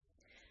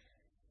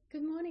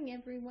morning,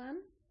 everyone.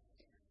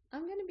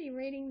 I'm going to be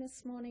reading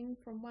this morning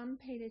from 1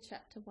 Peter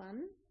chapter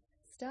 1,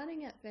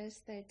 starting at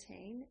verse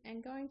 13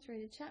 and going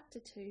through to chapter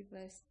 2,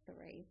 verse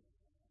 3.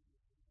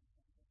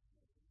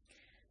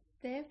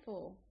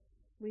 Therefore,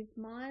 with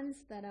minds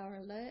that are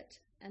alert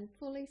and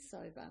fully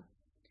sober,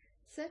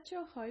 set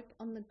your hope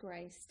on the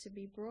grace to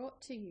be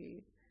brought to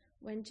you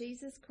when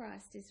Jesus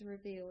Christ is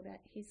revealed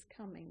at his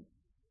coming.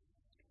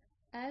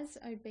 As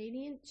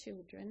obedient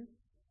children,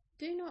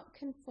 do not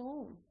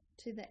conform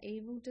to the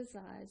evil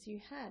desires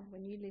you had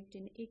when you lived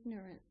in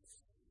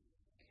ignorance.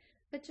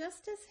 But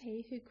just as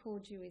he who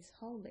called you is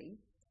holy,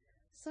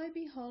 so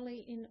be holy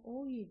in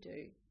all you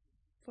do,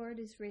 for it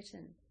is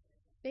written,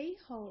 "Be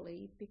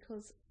holy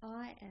because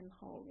I am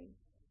holy."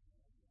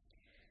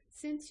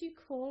 Since you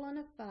call on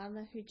a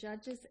Father who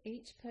judges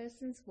each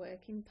person's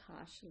work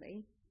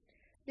impartially,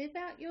 live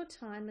out your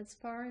time as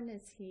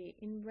foreigners here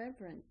in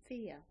reverent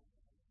fear.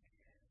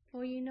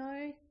 For you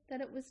know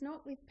that it was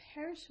not with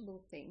perishable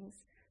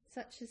things,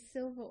 such as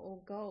silver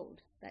or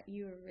gold, that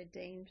you were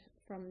redeemed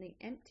from the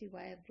empty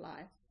way of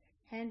life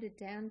handed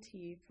down to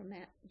you from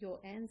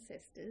your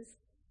ancestors,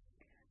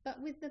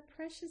 but with the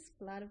precious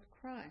blood of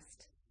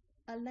Christ,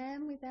 a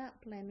lamb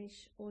without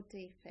blemish or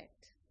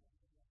defect.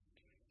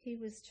 He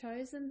was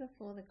chosen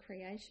before the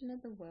creation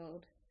of the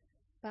world,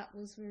 but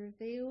was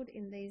revealed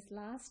in these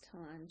last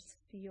times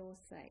for your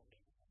sake.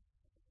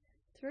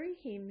 Through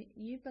him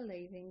you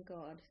believe in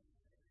God,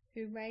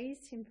 who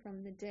raised him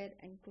from the dead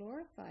and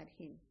glorified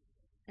him,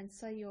 and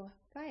so your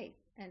faith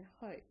and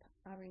hope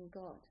are in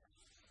God.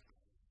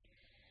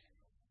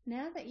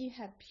 Now that you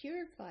have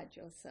purified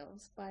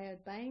yourselves by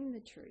obeying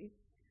the truth,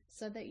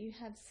 so that you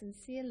have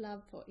sincere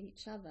love for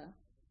each other,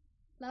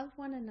 love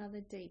one another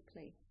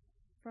deeply,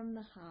 from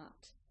the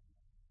heart.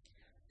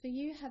 For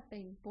you have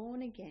been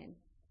born again,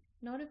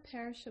 not of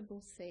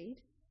perishable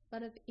seed,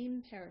 but of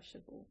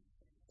imperishable,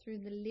 through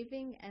the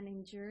living and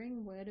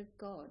enduring word of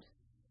God.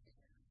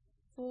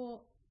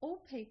 For all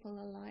people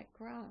are like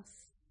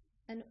grass,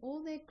 and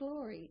all their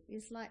glory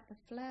is like the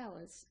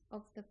flowers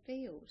of the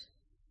field.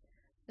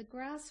 The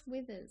grass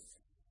withers,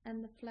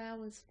 and the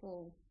flowers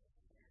fall,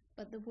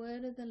 but the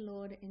word of the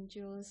Lord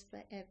endures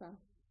forever.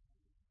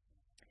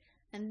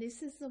 And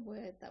this is the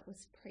word that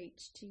was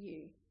preached to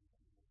you.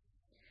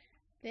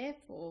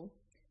 Therefore,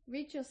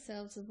 rid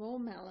yourselves of all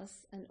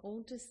malice and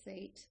all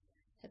deceit,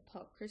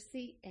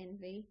 hypocrisy,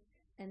 envy,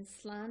 and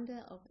slander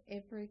of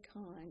every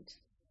kind.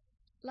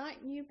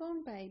 Like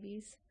newborn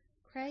babies,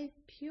 crave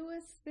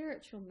pure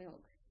spiritual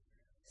milk,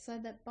 so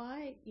that by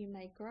it you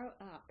may grow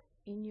up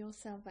in your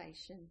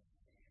salvation,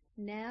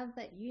 now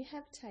that you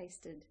have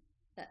tasted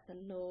that the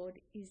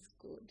Lord is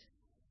good.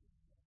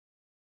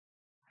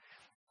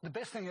 The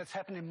best thing that's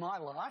happened in my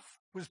life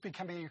was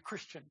becoming a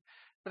Christian.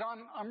 But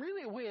I'm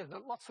really aware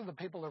that lots of the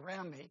people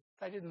around me,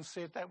 they didn't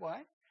see it that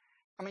way.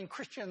 I mean,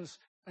 Christians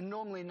are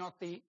normally not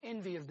the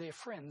envy of their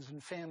friends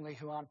and family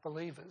who aren't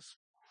believers.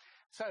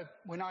 So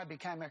when I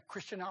became a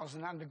Christian, I was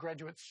an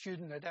undergraduate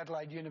student at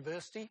Adelaide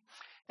University,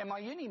 and my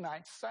uni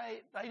mates,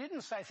 they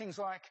didn't say things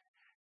like,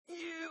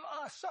 "You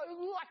are so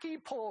lucky,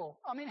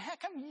 Paul. I mean, how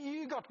come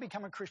you got to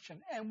become a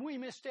Christian and we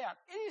missed out?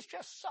 It is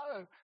just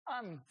so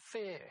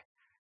unfair."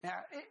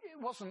 Now, it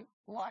wasn't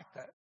like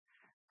that.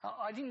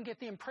 I didn't get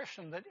the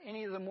impression that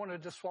any of them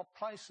wanted to swap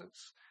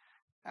places.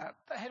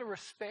 They had a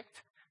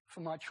respect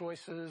for my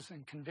choices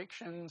and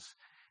convictions,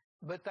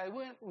 but they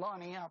weren't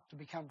lining up to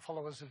become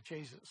followers of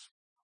Jesus.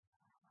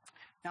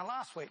 Now,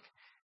 last week,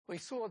 we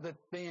saw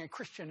that being a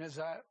Christian is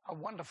a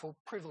wonderful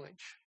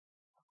privilege.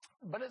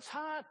 But it's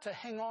hard to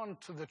hang on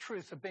to the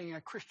truth that being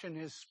a Christian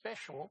is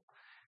special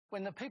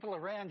when the people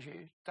around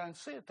you don't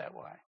see it that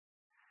way.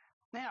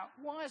 Now,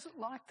 why is it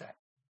like that?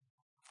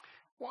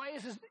 Why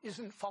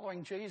isn't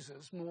following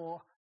Jesus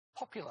more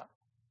popular?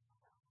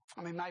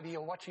 I mean, maybe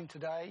you're watching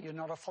today, you're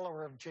not a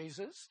follower of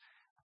Jesus.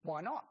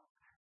 Why not?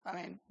 I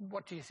mean,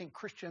 what do you think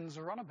Christians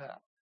are on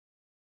about?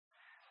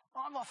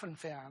 I've often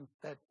found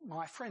that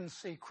my friends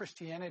see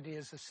Christianity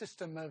as a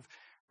system of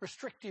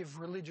restrictive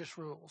religious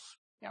rules.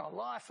 You know, a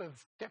life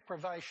of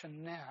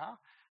deprivation now,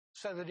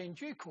 so that in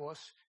due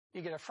course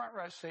you get a front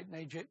row seat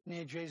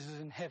near Jesus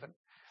in heaven.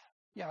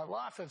 You know, a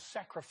life of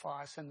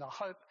sacrifice and the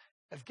hope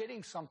of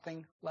getting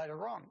something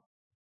later on.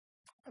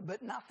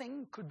 But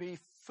nothing could be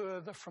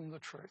further from the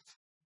truth.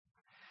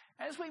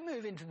 As we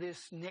move into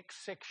this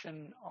next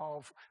section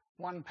of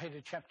 1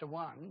 Peter chapter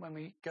 1, when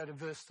we go to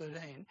verse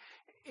 13,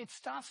 it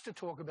starts to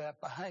talk about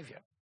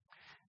behaviour.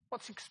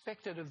 What's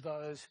expected of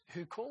those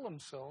who call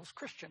themselves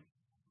Christian?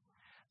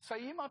 So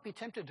you might be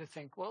tempted to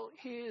think, well,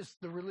 here's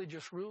the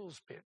religious rules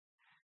bit.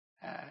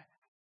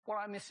 What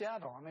I miss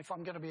out on if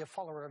I'm going to be a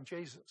follower of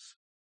Jesus.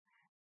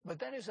 But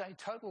that is a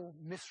total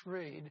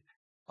misread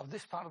of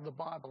this part of the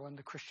Bible and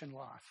the Christian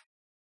life.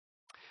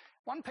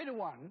 1 Peter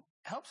 1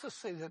 helps us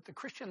see that the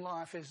Christian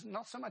life is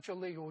not so much a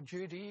legal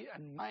duty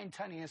and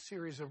maintaining a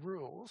series of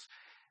rules,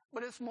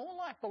 but it's more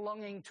like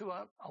belonging to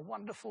a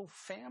wonderful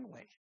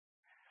family.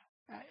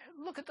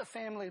 Look at the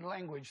family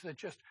language that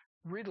just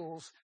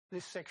riddles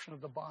this section of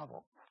the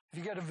Bible. If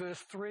you go to verse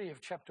 3 of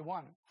chapter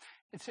 1,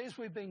 it says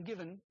we've been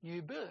given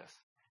new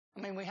birth.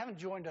 I mean, we haven't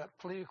joined a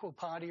political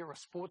party or a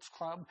sports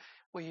club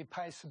where you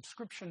pay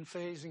subscription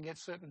fees and get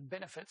certain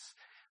benefits.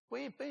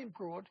 We've been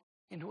brought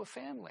into a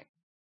family.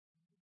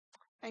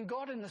 And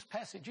God in this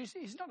passage,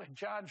 he's not a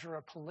judge or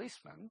a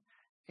policeman.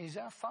 He's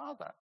our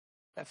Father.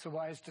 That's the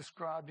way it's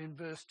described in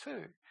verse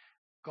 2.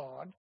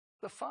 God,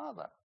 the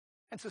Father.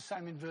 It's the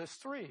same in verse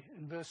 3,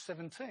 in verse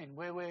 17,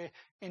 where we're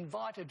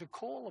invited to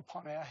call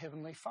upon our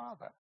Heavenly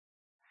Father.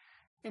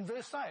 In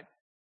verse 8,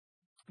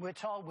 we're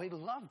told we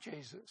love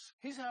Jesus.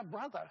 He's our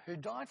brother who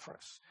died for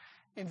us.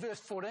 In verse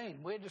 14,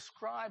 we're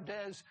described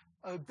as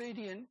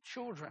obedient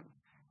children.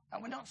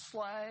 And we're not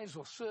slaves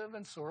or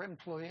servants or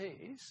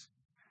employees.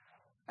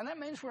 And that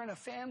means we're in a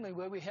family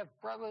where we have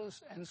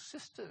brothers and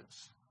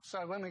sisters.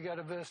 So when we go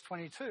to verse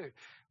 22,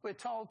 we're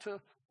told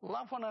to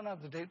love one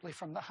another deeply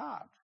from the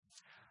heart.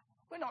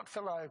 We're not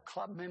fellow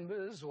club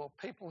members or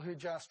people who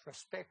just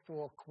respect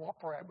or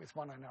cooperate with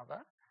one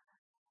another.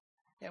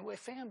 Yeah, we're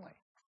family.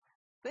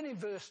 Then in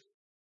verse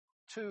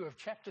 2 of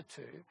chapter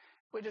 2,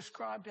 we're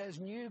described as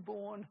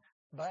newborn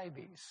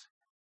babies,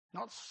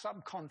 not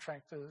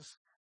subcontractors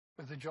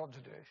with a job to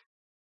do.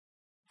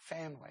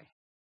 Family.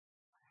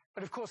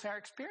 But of course, our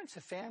experience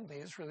of family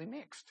is really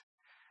mixed.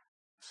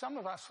 Some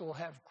of us will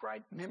have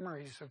great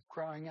memories of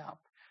growing up,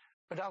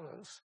 but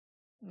others,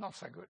 not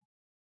so good.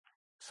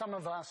 Some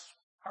of us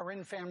are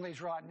in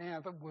families right now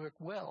that work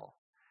well,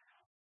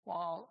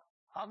 while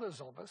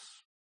others of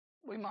us,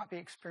 we might be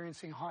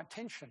experiencing high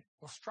tension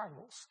or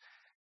struggles,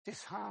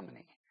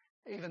 disharmony,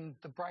 even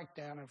the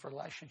breakdown of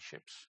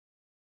relationships.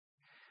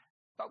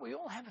 But we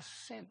all have a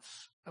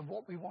sense of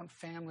what we want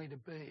family to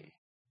be,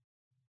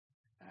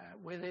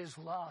 where there's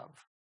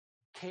love,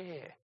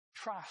 care,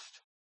 trust,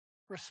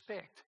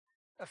 respect,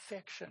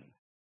 affection,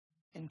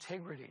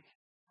 integrity,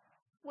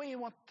 where you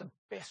want the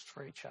best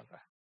for each other,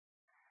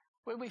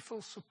 where we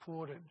feel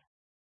supported,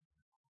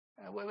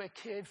 where we're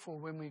cared for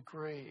when we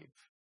grieve.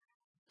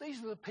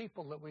 These are the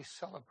people that we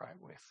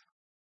celebrate with.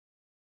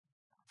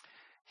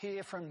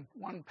 Here from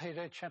 1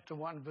 Peter chapter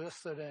 1 verse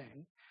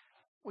 13,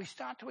 we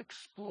start to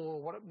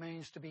explore what it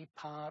means to be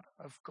part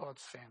of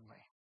God's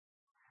family.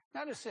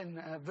 Notice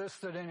in verse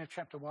 13 of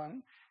chapter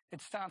 1,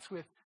 it starts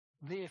with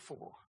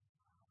therefore.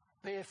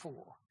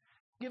 Therefore,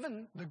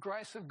 given the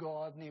grace of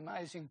God and the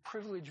amazing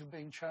privilege of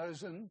being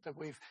chosen that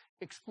we've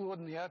explored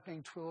in the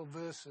opening 12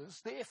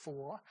 verses,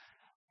 therefore,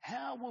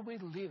 how will we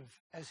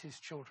live as his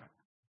children?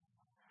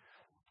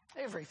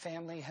 Every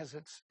family has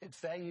its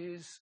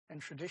values and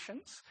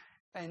traditions.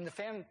 And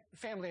the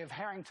family of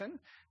Harrington,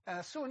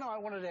 Sue and I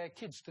wanted our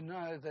kids to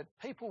know that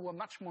people were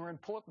much more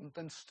important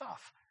than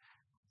stuff.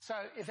 So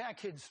if our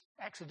kids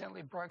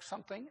accidentally broke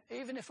something,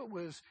 even if it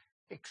was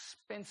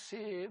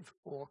expensive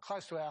or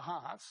close to our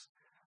hearts,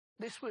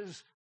 this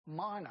was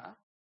minor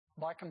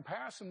by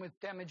comparison with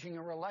damaging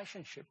a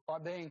relationship by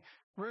being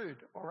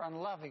rude or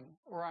unloving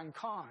or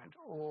unkind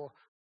or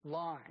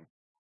lying.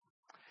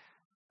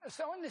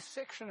 So in this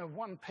section of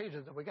 1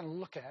 Peter that we're going to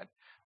look at,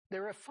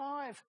 there are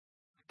 5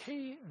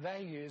 key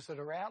values that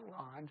are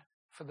outlined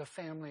for the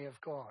family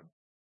of God.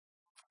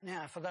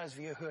 Now, for those of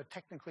you who are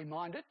technically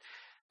minded,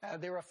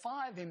 there are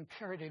 5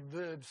 imperative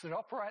verbs that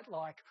operate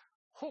like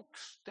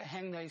hooks to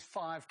hang these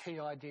 5 key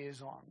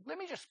ideas on. Let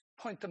me just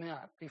point them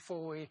out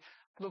before we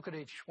look at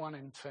each one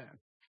in turn.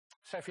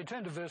 So if you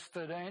turn to verse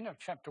 13 of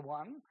chapter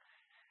 1,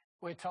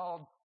 we're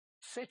told,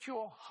 set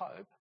your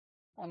hope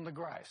on the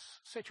grace.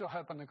 Set your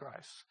hope on the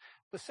grace.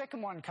 The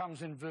second one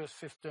comes in verse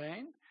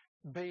 15,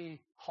 be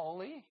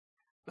holy.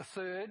 The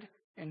third,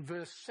 in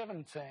verse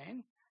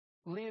 17,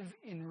 live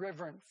in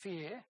reverent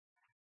fear.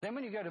 Then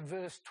when you go to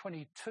verse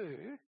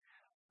 22,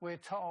 we're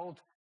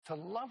told to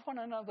love one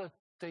another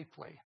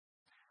deeply.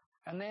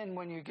 And then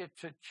when you get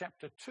to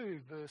chapter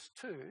 2, verse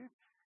 2,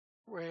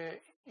 we're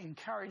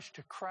encouraged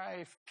to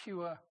crave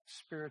pure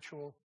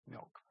spiritual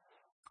milk.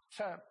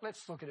 So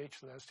let's look at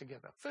each of those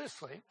together.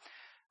 Firstly,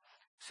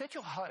 set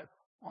your hope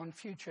on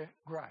future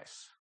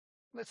grace.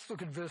 Let's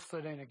look at verse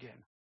 13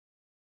 again.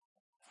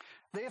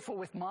 Therefore,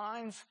 with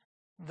minds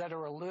that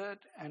are alert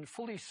and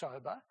fully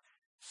sober,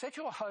 set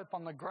your hope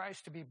on the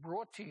grace to be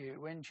brought to you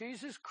when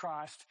Jesus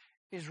Christ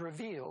is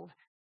revealed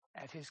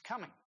at his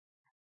coming.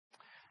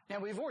 Now,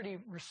 we've already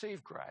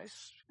received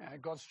grace,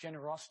 God's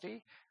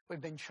generosity.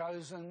 We've been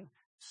chosen,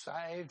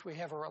 saved. We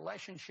have a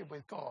relationship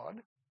with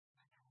God.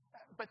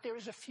 But there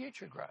is a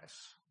future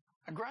grace,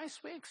 a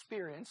grace we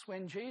experience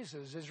when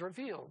Jesus is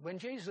revealed, when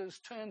Jesus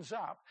turns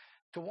up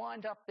to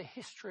wind up the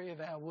history of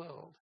our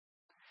world.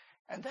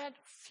 And that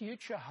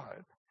future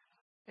hope,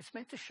 it's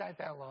meant to shape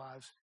our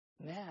lives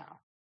now.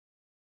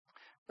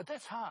 But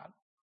that's hard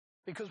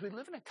because we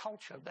live in a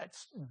culture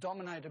that's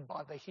dominated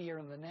by the here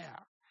and the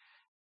now.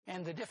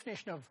 And the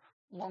definition of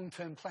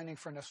long-term planning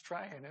for an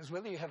Australian is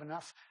whether you have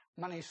enough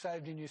money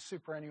saved in your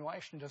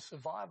superannuation to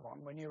survive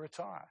on when you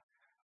retire.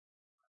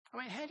 I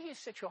mean, how do you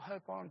set your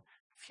hope on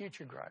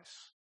future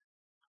grace,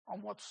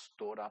 on what's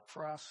stored up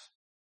for us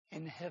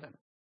in heaven?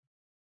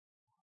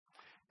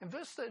 In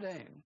verse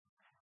 13,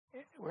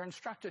 we're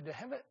instructed to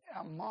have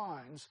our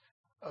minds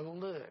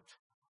alert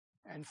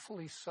and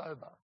fully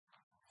sober.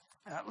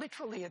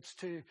 Literally, it's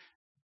to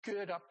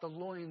gird up the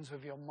loins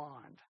of your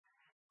mind.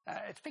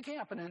 It's picking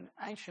up an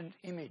ancient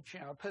image,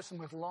 a person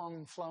with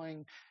long,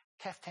 flowing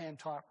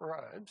caftan-type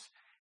robes.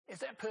 If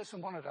that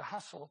person wanted to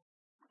hustle,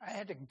 they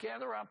had to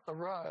gather up the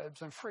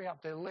robes and free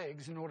up their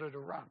legs in order to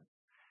run.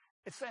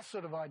 It's that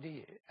sort of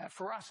idea.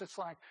 For us, it's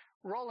like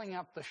rolling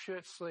up the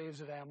shirt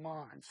sleeves of our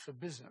minds for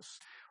business,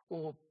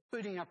 or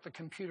booting up the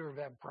computer of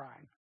our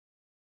brain.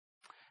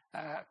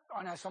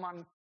 I know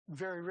someone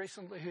very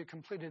recently who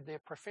completed their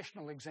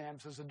professional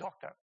exams as a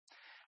doctor.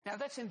 Now,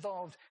 that's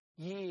involved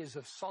years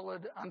of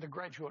solid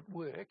undergraduate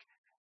work,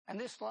 and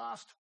this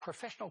last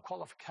professional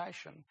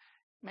qualification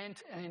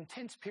meant an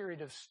intense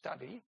period of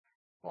study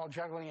while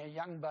juggling a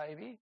young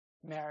baby,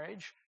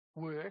 marriage,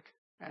 work,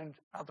 and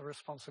other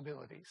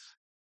responsibilities.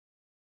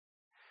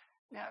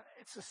 Now,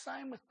 it's the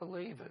same with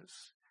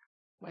believers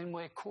when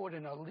we're caught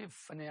in a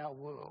live-for-now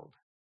world.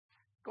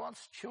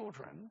 God's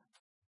children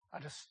are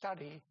to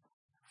study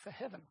for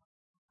heaven.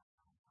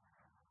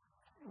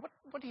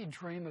 What do you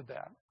dream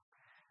about?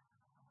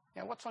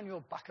 Now, what's on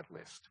your bucket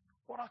list?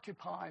 What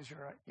occupies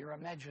your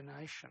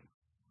imagination?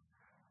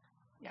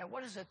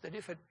 What is it that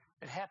if it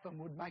happened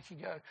would make you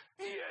go,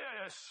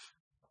 yes,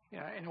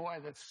 in a way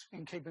that's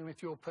in keeping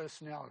with your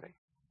personality?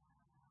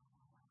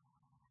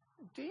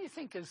 Do you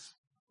think as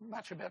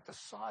much about the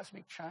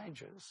seismic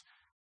changes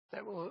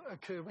that will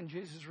occur when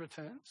Jesus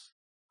returns?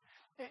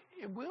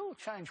 It will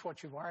change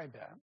what you worry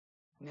about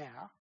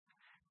now.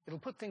 It'll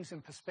put things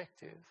in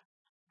perspective.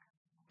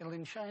 It'll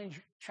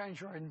change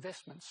your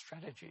investment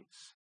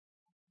strategies.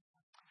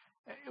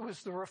 It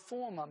was the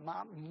reformer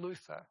Martin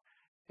Luther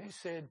who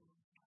said,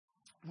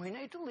 we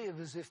need to live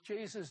as if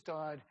Jesus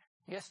died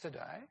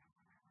yesterday,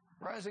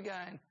 rose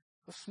again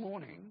this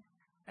morning,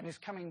 and is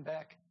coming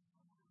back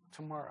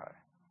tomorrow.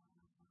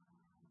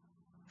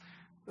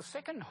 The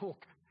second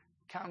hook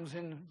comes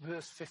in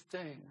verse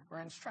 15. We're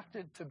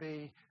instructed to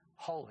be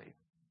holy.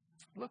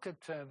 Look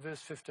at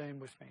verse 15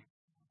 with me.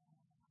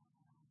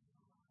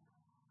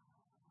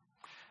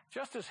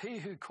 Just as he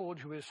who called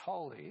you is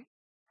holy,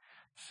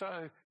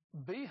 so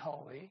be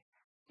holy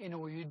in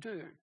all you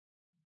do.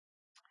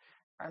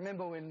 I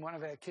remember when one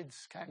of our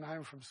kids came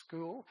home from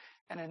school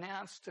and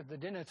announced at the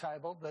dinner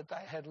table that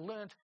they had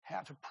learnt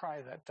how to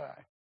pray that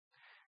day.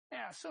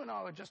 Now, Sue and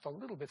I were just a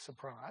little bit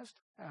surprised.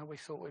 We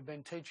thought we'd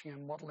been teaching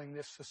and modelling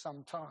this for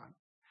some time.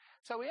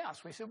 So we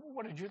asked, we said, well,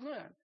 what did you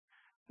learn?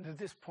 And at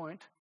this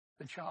point,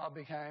 the child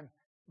became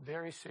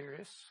very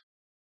serious.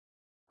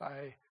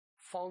 They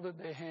folded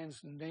their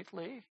hands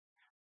neatly.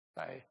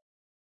 They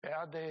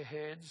bowed their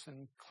heads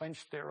and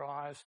clenched their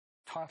eyes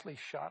tightly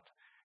shut.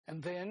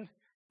 And then,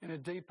 in a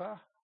deeper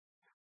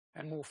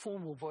and more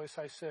formal voice,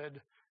 they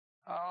said,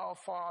 Our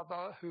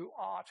Father who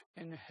art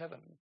in heaven.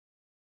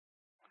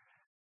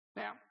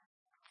 Now,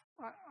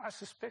 I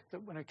suspect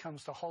that when it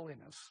comes to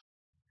holiness,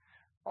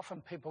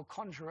 often people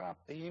conjure up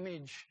the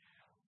image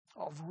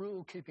of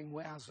rule-keeping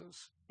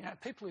wowsers.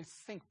 People who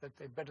think that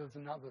they're better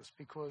than others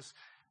because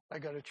they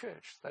go to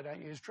church, they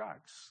don't use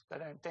drugs, they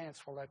don't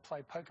dance while they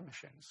play poker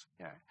machines.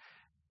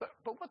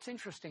 But what's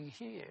interesting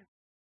here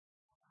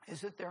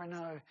is that there are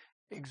no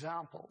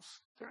examples.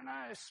 There are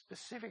no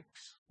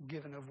specifics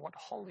given of what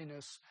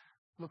holiness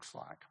looks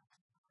like.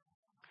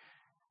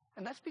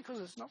 And that's because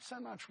it's not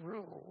so much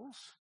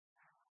rules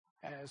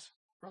as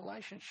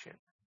relationship.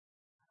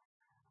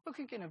 Look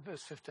again at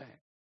verse 15.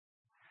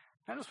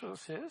 Notice what it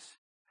says.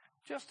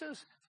 Just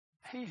as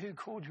he who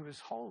called you is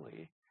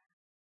holy,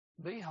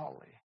 be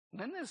holy. And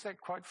then there's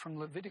that quote from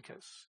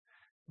Leviticus.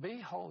 Be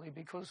holy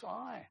because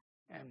I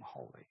am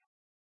holy.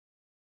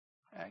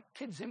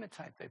 Kids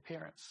imitate their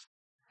parents.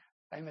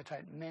 They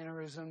imitate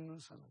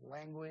mannerisms and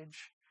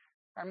language.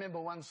 I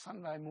remember one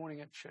Sunday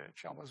morning at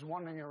church, I was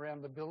wandering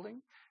around the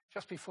building.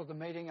 Just before the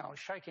meeting, I was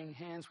shaking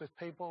hands with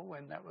people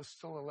when that was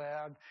still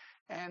allowed.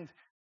 And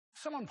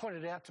someone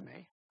pointed out to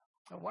me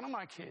that one of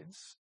my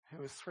kids,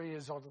 who was 3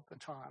 years old at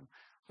the time,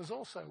 was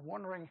also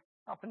wandering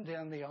up and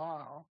down the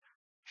aisle,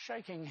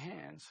 shaking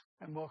hands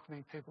and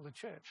welcoming people to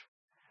church.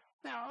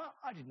 Now,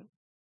 I didn't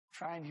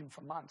train him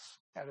for months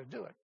how to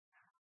do it.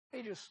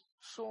 He just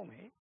saw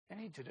me and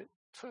he did it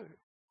too.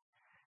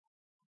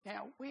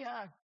 Now, we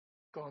are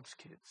God's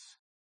kids.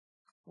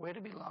 We're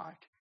to be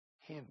like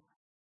him.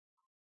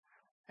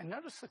 And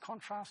notice the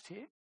contrast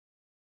here.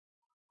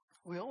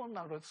 We all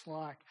know what it's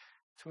like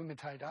to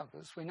imitate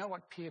others. We know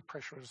what peer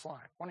pressure is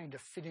like, wanting to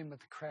fit in with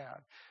the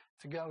crowd,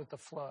 to go with the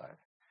flow.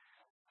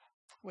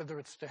 Whether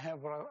it's to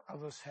have what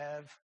others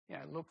have,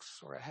 looks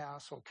or a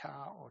house or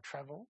car or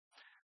travel,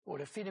 or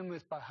to fit in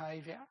with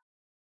behaviour,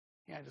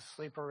 to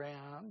sleep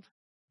around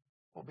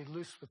or be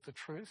loose with the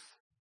truth,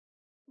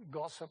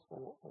 gossip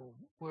or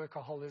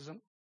workaholism.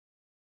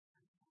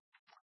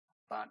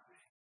 But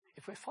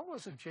if we're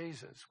followers of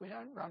Jesus, we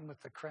don't run with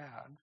the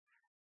crowd.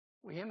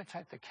 We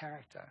imitate the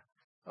character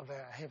of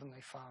our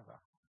Heavenly Father.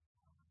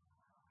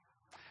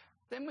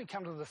 Then we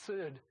come to the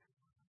third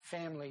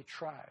family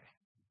tray.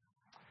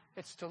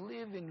 It's to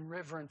live in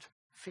reverent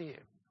fear.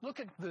 Look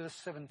at verse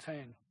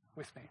 17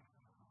 with me.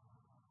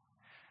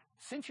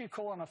 Since you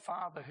call on a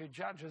Father who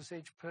judges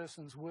each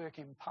person's work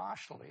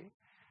impartially,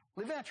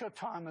 Live out your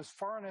time as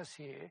foreigners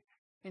here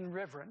in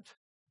reverent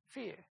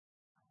fear.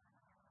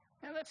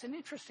 Now that's an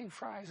interesting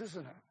phrase,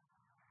 isn't it?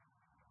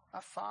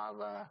 A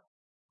father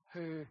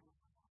who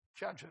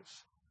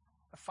judges.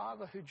 A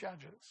father who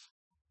judges.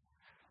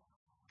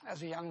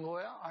 As a young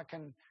lawyer, I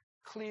can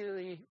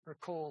clearly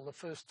recall the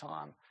first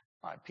time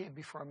I appeared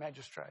before a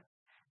magistrate.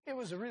 It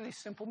was a really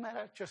simple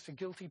matter, just a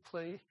guilty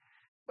plea,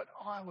 but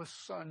I was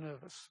so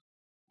nervous.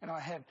 And I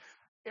had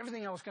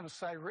everything I was going to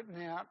say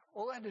written out.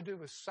 All I had to do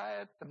was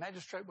say it. The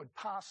magistrate would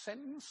pass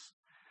sentence.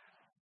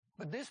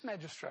 But this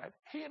magistrate,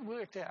 he had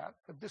worked out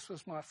that this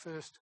was my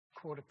first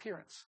court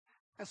appearance.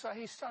 And so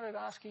he started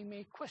asking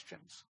me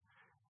questions,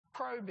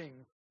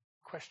 probing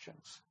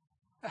questions.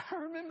 I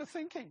remember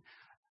thinking,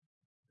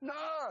 no,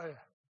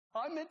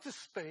 I'm meant to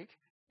speak,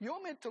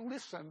 you're meant to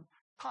listen,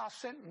 pass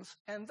sentence,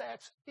 and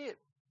that's it.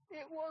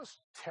 It was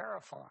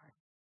terrifying.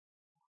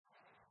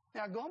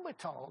 Now, God, we're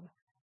told,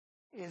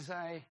 is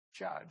a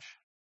judge.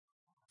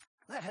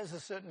 That has a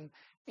certain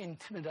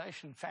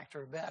intimidation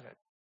factor about it.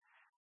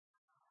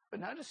 But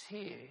notice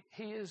here,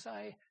 he is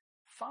a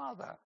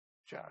father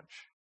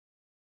judge.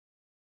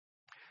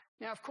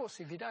 Now, of course,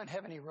 if you don't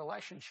have any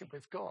relationship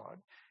with God,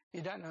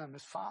 you don't know him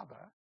as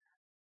father,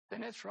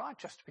 then it's right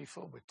just to be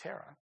filled with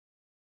terror.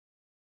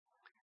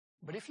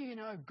 But if you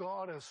know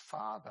God as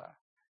father,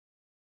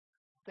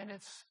 then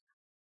it's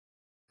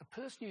a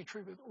person you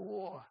treat with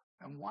awe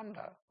and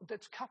wonder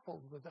that's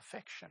coupled with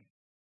affection.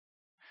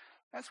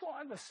 That's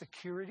why the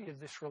security of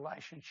this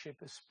relationship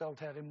is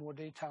spelt out in more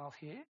detail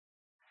here.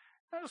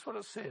 Notice what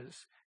it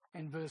says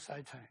in verse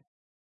 18.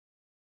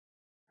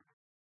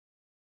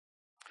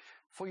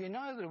 For you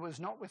know that it was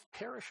not with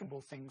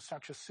perishable things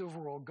such as silver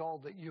or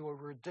gold that you were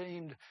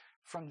redeemed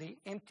from the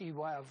empty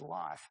way of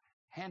life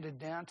handed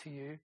down to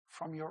you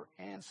from your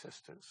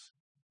ancestors,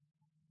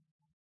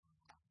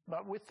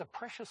 but with the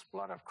precious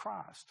blood of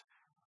Christ,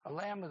 a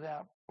lamb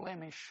without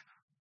blemish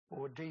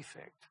or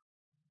defect.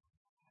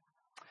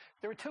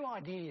 There are two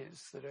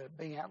ideas that are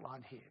being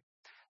outlined here.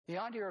 The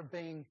idea of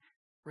being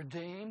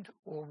redeemed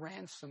or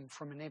ransomed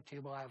from an empty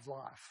way of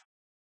life.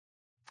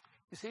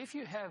 You see, if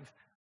you have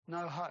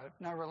no hope,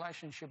 no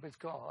relationship with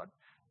God,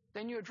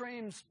 then your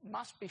dreams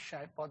must be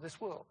shaped by this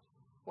world,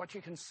 what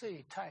you can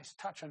see, taste,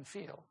 touch and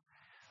feel.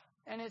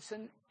 And it's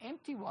an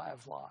empty way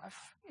of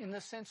life in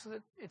the sense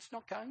that it's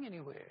not going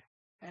anywhere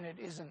and it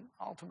isn't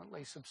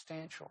ultimately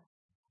substantial.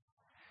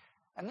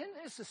 And then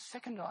there's the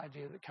second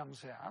idea that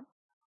comes out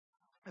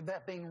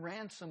about being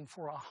ransomed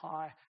for a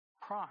high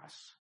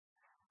price.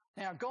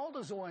 Now, gold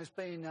has always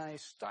been a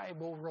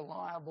stable,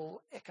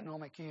 reliable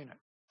economic unit.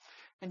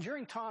 And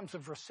during times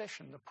of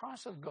recession, the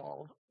price of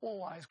gold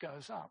always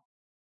goes up.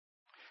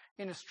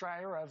 In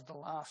Australia, over the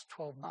last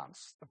 12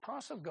 months, the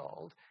price of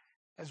gold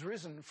has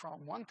risen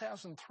from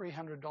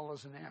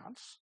 $1,300 an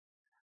ounce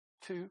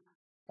to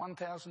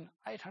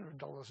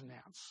 $1,800 an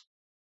ounce.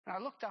 And I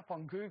looked up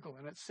on Google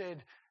and it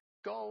said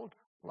gold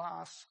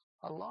lasts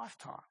a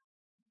lifetime.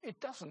 It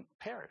doesn't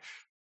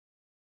perish.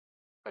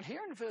 But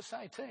here in verse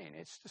 18,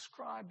 it's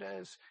described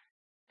as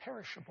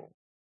perishable.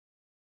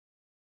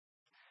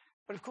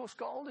 But of course,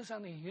 gold is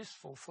only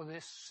useful for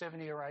this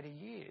 70 or 80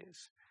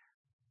 years.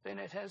 Then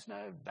it has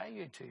no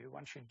value to you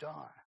once you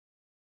die.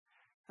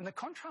 And the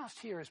contrast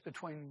here is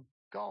between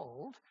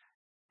gold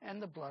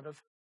and the blood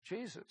of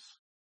Jesus.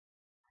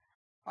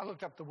 I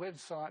looked up the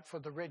website for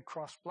the Red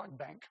Cross Blood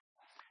Bank.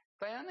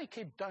 They only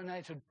keep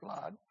donated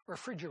blood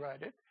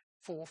refrigerated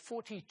for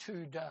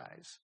 42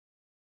 days.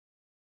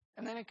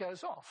 And then it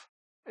goes off.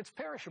 It's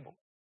perishable.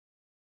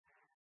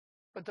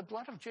 But the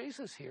blood of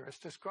Jesus here is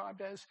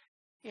described as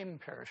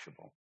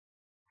imperishable.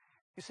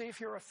 You see, if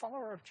you're a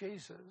follower of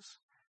Jesus,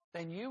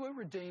 then you were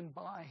redeemed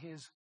by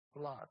his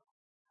blood.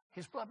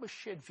 His blood was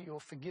shed for your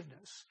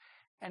forgiveness,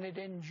 and it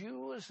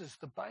endures as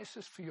the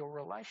basis for your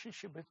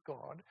relationship with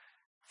God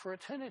for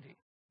eternity.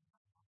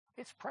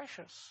 It's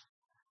precious.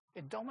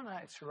 It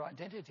dominates your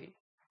identity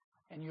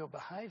and your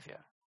behaviour.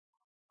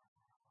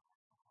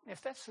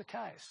 If that's the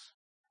case,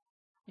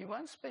 you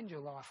won't spend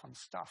your life on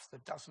stuff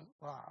that doesn't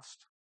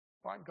last,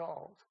 like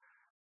gold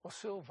or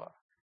silver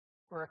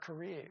or a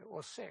career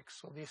or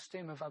sex or the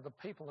esteem of other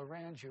people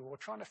around you or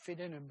trying to fit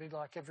in and be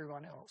like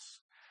everyone else.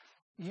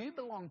 You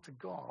belong to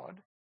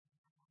God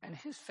and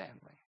his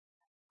family,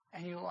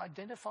 and you'll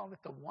identify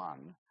with the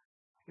one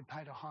who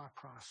paid a high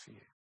price for you.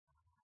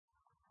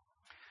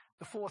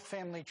 The fourth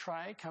family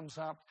trait comes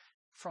up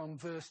from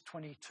verse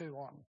 22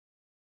 on.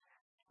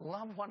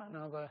 Love one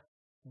another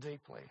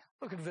deeply.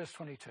 Look at verse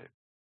 22.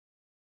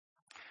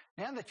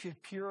 Now that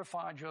you've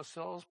purified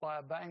yourselves by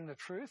obeying the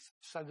truth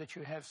so that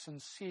you have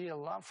sincere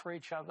love for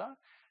each other,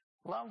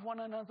 love one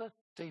another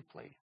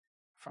deeply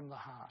from the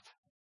heart.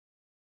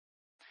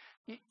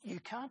 You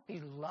can't be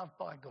loved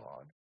by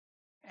God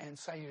and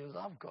say you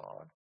love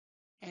God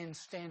and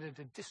stand at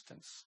a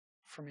distance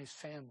from his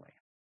family,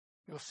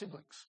 your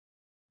siblings.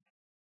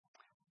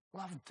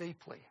 Love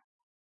deeply.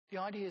 The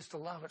idea is to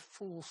love at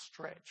full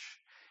stretch.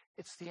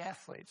 It's the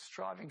athlete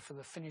striving for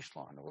the finish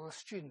line or the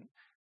student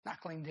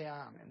knuckling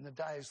down in the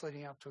days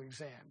leading up to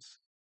exams.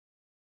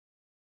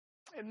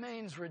 It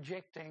means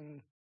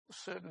rejecting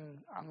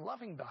certain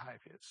unloving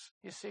behaviours.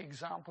 You see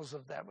examples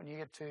of that when you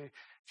get to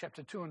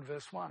chapter 2 and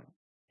verse 1.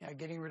 You know,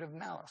 getting rid of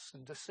malice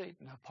and deceit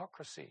and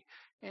hypocrisy,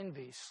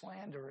 envy,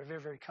 slander of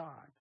every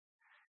kind.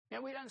 You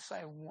know, we don't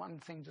say one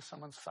thing to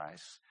someone's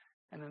face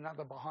and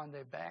another behind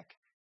their back.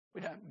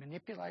 We don't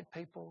manipulate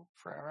people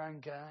for our own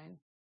gain.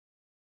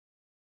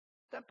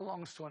 That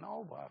belongs to an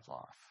old way of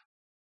life.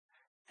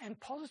 And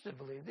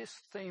positively, this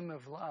theme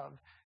of love,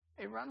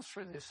 it runs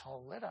through this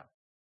whole letter.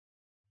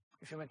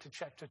 If you went to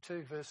chapter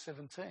 2, verse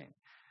 17,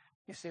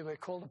 you see we're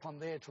called upon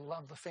there to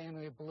love the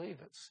family of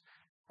believers.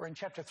 Or in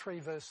chapter 3,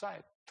 verse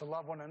 8, to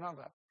love one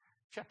another.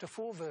 Chapter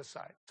 4, verse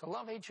 8, to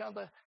love each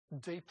other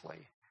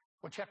deeply.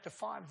 Or chapter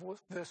 5,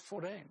 verse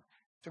 14,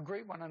 to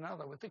greet one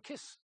another with the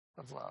kiss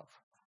of love.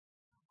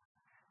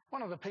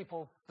 One of the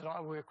people that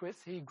I work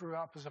with, he grew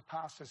up as a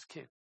pastor's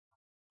kid.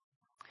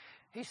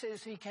 He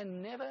says he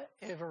can never,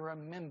 ever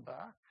remember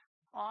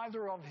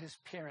either of his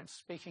parents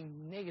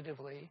speaking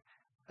negatively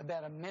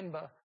about a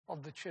member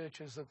of the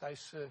churches that they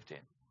served in.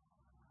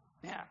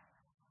 Now,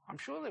 I'm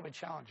sure there were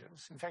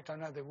challenges. In fact, I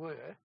know there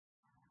were.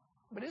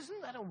 But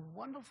isn't that a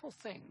wonderful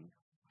thing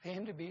for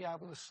him to be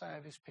able to say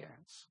of his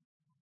parents?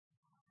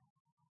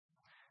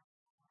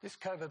 This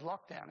COVID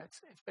lockdown,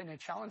 it's been a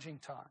challenging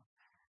time.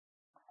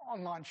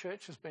 Online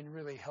church has been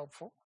really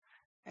helpful,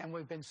 and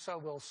we've been so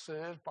well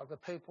served by the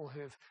people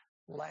who've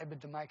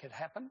laboured to make it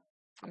happen.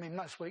 I mean,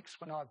 most weeks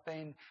when I've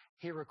been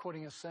here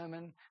recording a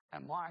sermon,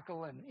 and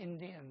Michael and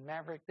Indy and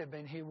Maverick, they've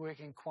been here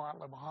working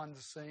quietly behind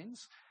the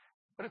scenes.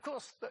 But of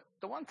course,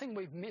 the one thing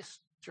we've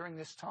missed during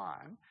this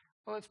time,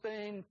 well, it's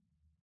been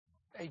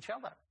each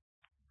other.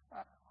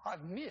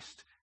 I've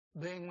missed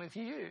being with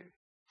you.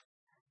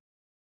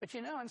 But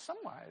you know, in some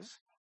ways,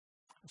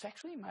 it's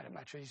actually made it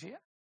much easier.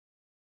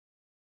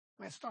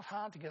 I mean, it's not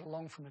hard to get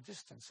along from a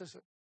distance, is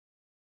it?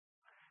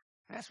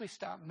 And as we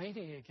start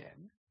meeting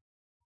again,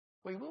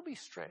 we will be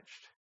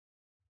stretched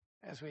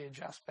as we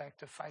adjust back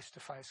to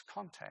face-to-face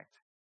contact.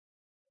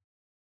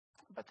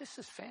 But this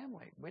is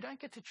family. We don't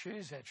get to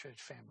choose our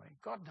church family.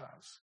 God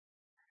does.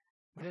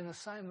 But in the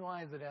same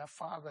way that our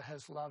Father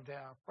has loved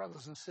our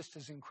brothers and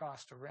sisters in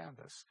Christ around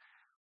us,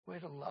 we're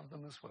to love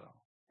them as well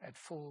at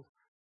full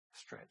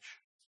stretch.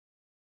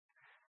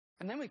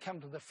 And then we come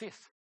to the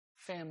fifth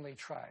family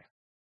trait.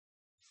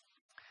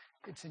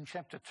 It's in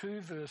chapter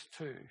 2, verse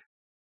 2.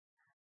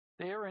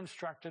 They are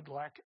instructed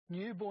like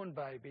newborn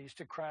babies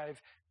to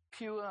crave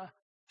pure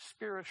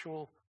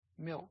spiritual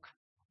milk,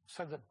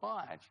 so that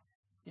by it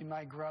you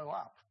may grow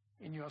up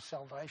in your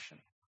salvation.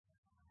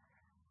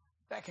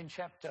 Back in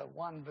chapter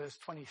 1, verse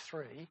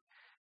 23,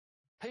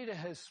 Peter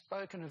has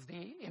spoken of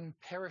the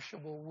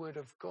imperishable word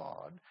of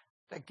God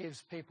that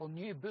gives people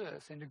new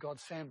birth into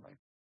God's family.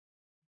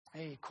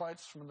 He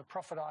quotes from the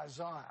prophet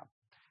Isaiah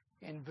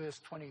in verse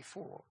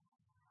 24.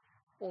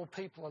 All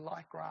people are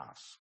like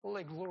grass. All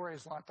their glory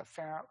is like the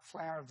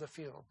flower of the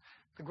field.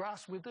 The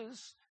grass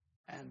withers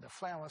and the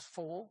flowers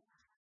fall,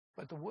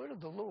 but the word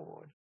of the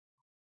Lord,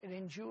 it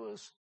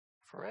endures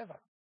forever.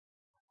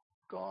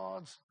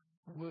 God's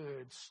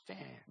word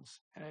stands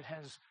and it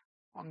has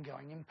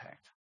ongoing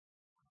impact.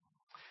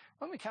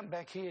 When we come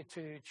back here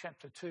to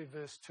chapter 2,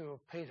 verse 2 of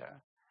Peter,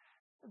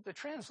 the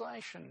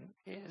translation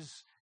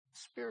is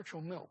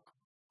spiritual milk.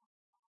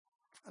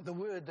 The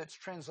word that's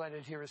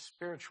translated here as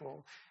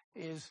spiritual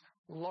is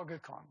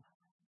logikon,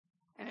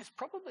 and it's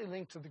probably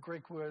linked to the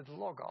Greek word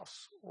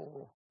logos,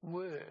 or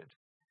word.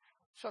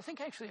 So I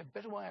think actually a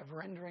better way of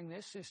rendering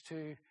this is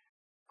to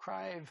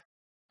crave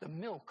the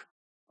milk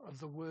of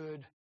the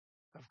word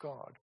of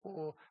God,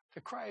 or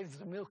to crave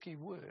the milky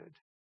word.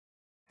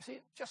 You see,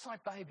 just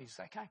like babies,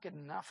 they can't get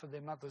enough of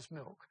their mother's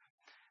milk.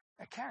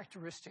 A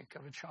characteristic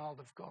of a child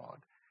of God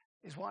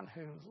is one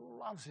who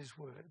loves his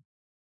word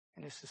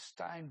and is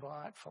sustained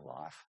by it for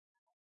life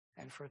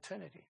and for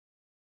eternity.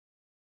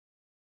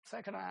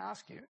 So can I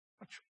ask you,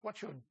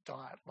 what's your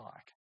diet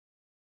like?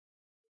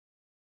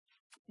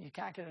 You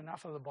can't get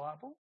enough of the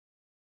Bible?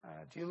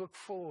 Do you look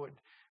forward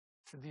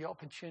to the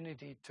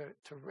opportunity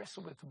to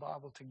wrestle with the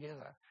Bible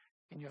together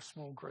in your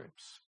small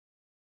groups?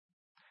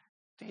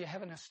 Do you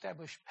have an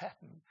established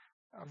pattern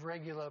of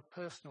regular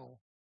personal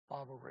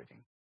Bible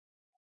reading?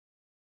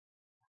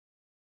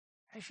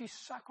 As you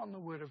suck on the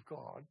Word of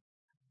God,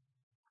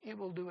 it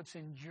will do its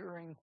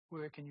enduring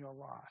work in your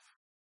life.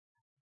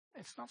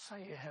 It's not so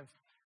you have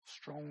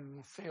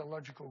strong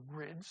theological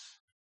grids,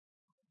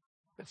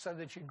 but so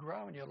that you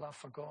grow in your love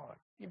for God.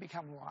 You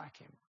become like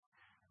him,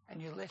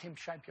 and you let him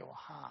shape your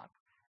heart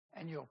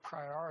and your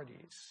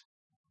priorities,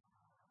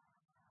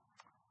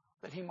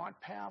 that he might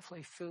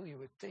powerfully fill you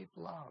with deep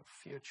love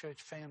for your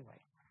church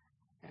family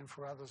and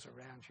for others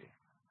around you.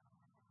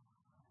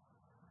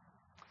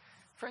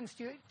 Friends,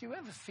 do you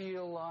ever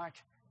feel like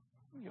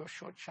you're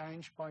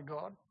shortchanged by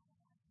God?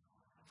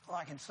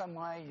 Like in some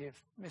way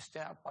you've missed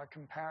out by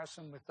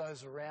comparison with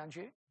those around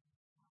you?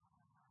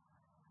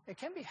 It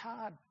can be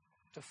hard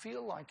to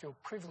feel like you're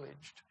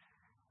privileged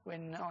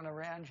when no one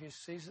around you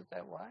sees it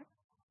that way.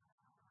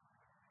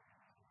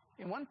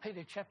 In 1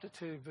 Peter chapter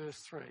 2, verse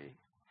 3,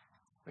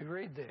 we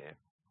read there,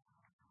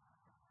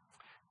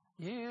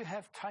 "You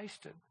have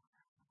tasted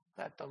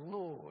that the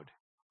Lord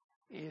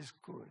is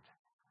good.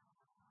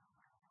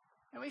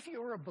 Now, if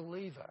you're a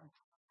believer,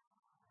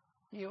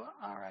 you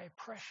are a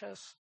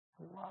precious,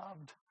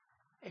 loved,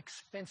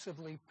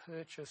 expensively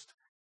purchased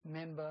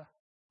member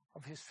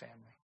of his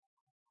family.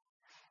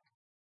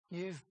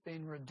 You've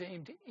been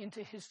redeemed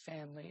into his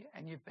family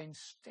and you've been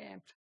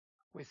stamped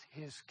with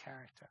his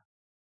character.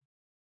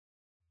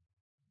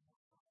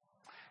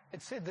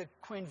 It's said that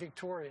Queen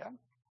Victoria,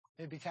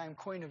 who became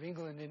Queen of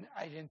England in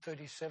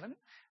 1837,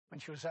 when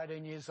she was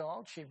 18 years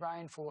old, she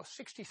reigned for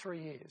 63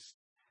 years.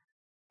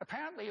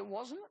 Apparently it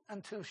wasn't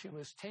until she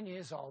was 10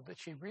 years old that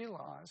she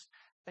realised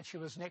that she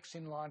was next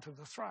in line to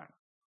the throne.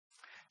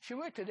 She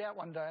worked it out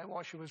one day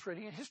while she was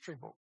reading a history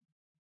book.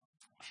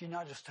 She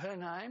noticed her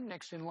name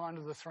next in line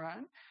to the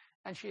throne,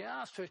 and she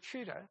asked her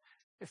tutor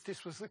if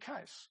this was the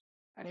case,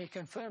 and he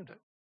confirmed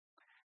it.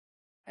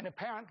 And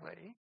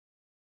apparently,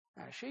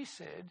 she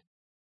said,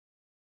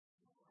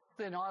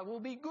 "Then I will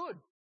be good."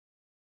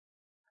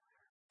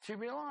 She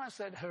realised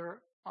that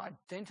her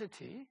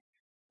identity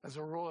as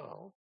a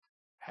royal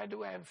had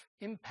to have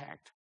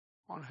impact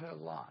on her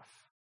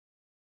life.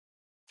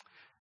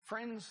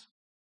 Friends,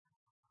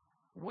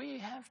 we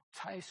have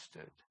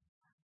tasted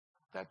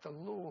that the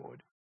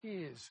Lord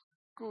is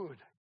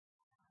good.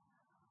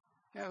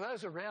 Now,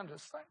 those around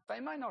us,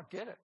 they may not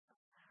get it.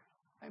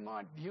 They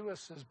might view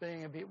us as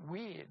being a bit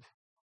weird.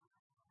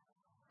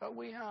 But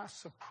we are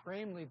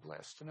supremely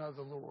blessed to know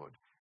the Lord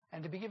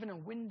and to be given a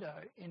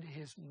window into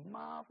his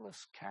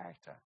marvellous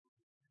character.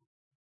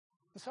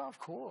 And so, of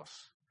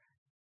course,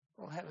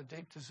 we'll have a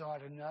deep desire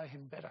to know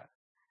him better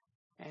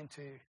and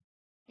to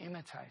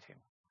imitate him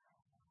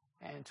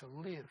and to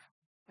live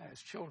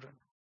as children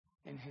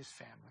in his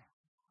family.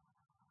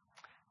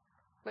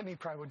 Let me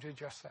pray. We'll do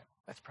just that.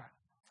 Let's pray.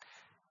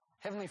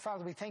 Heavenly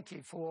Father, we thank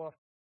you for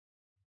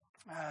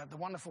the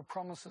wonderful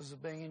promises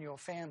of being in your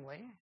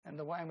family and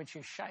the way in which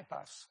you shape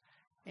us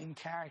in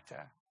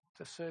character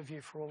to serve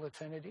you for all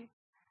eternity.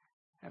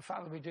 And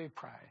Father, we do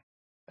pray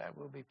that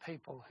we'll be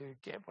people who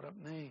get what it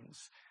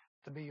means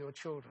to be your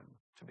children,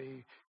 to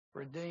be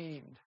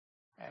redeemed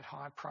at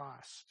high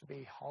price, to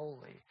be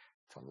holy,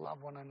 to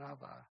love one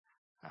another,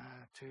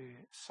 to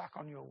suck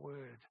on your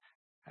word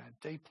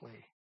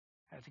deeply,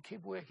 to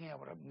keep working out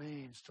what it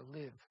means to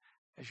live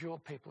as your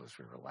people as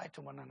we relate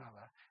to one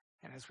another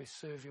and as we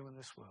serve you in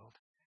this world.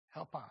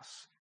 Help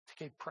us to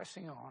keep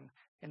pressing on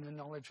in the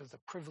knowledge of the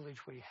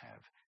privilege we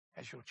have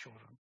as your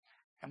children.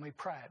 And we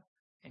pray it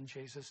in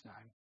Jesus'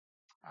 name.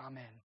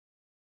 Amen.